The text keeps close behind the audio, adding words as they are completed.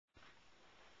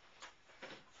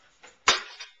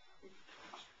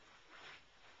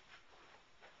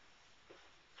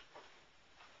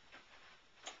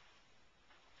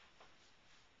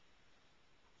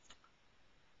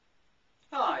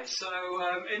Okay, so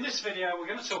in this video we're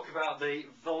going to talk about the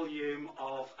volume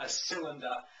of a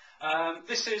cylinder.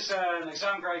 This is an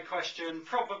exam grade question,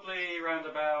 probably around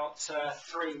about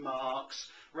 3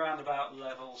 marks, round about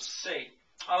level C.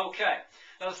 Okay,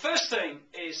 now the first thing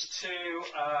is to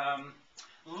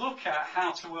look at how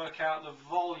to work out the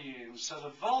volume. So the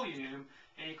volume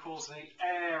equals the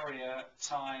area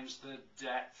times the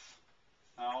depth.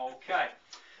 Okay.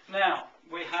 Now,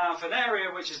 we have an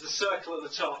area which is the circle at the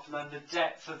top and then the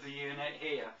depth of the unit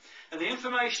here. And the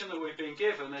information that we've been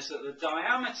given is that the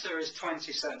diameter is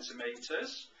 20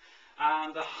 centimetres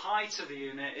and the height of the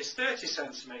unit is 30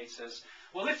 centimetres.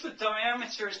 Well, if the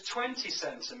diameter is 20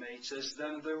 centimetres,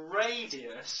 then the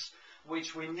radius,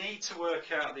 which we need to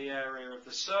work out the area of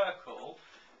the circle,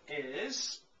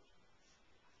 is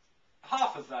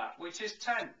half of that, which is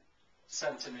 10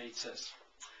 centimetres.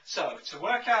 So, to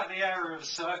work out the area of a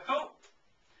circle,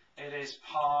 it is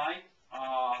pi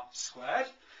r squared.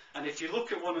 And if you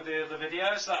look at one of the other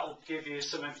videos, that will give you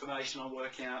some information on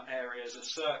working out areas of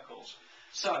circles.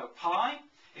 So, pi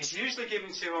is usually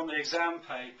given to you on the exam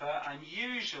paper and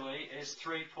usually is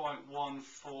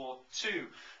 3.142.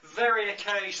 Very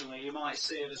occasionally you might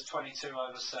see it as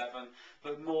 22/7,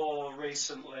 but more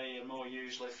recently and more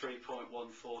usually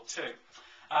 3.142.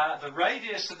 The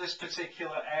radius of this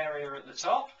particular area at the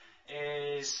top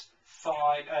is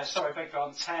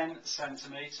 10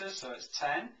 centimetres, so it's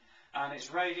 10, and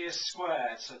it's radius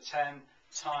squared, so 10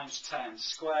 times 10.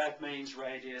 Squared means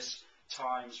radius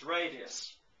times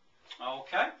radius.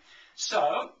 Okay,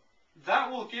 so that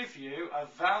will give you a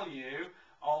value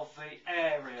of the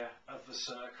area of the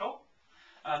circle,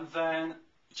 and then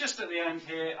just at the end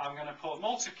here I'm going to put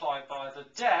multiplied by the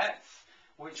depth,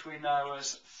 which we know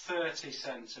as 30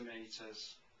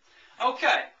 centimetres.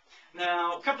 Okay,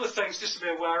 now a couple of things just to be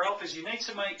aware of is you need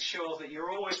to make sure that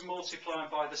you're always multiplying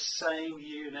by the same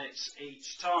units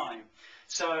each time.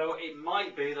 So it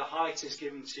might be the height is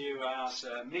given to you as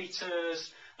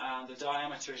metres and the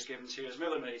diameter is given to you as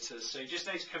millimetres. So you just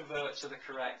need to convert to the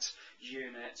correct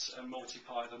units and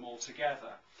multiply them all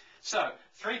together. So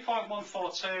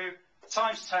 3.142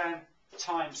 times 10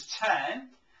 times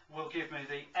 10 will give me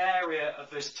the area of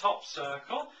this top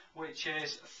circle, which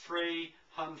is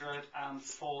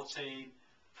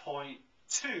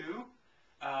 314.2.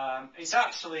 It's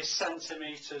actually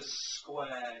centimetres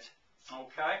squared.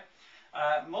 Okay.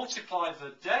 Multiply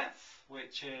the depth,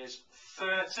 which is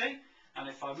 30, and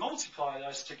if I multiply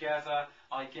those together,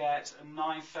 I get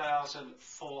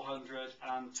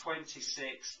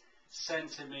 9,426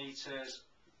 centimetres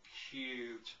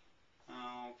cubed.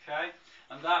 Okay,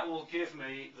 and that will give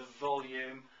me the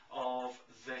volume of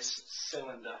this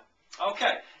cylinder.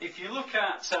 Okay, if you look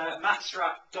at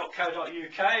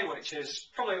mathswrap.co.uk, which is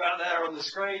probably right there on the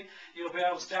screen, you'll be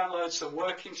able to download some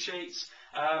working sheets,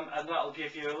 and that will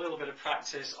give you a little bit of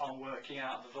practice on working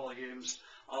out the volumes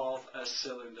of a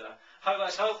cylinder. Hope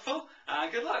that's helpful,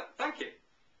 and good luck. Thank you.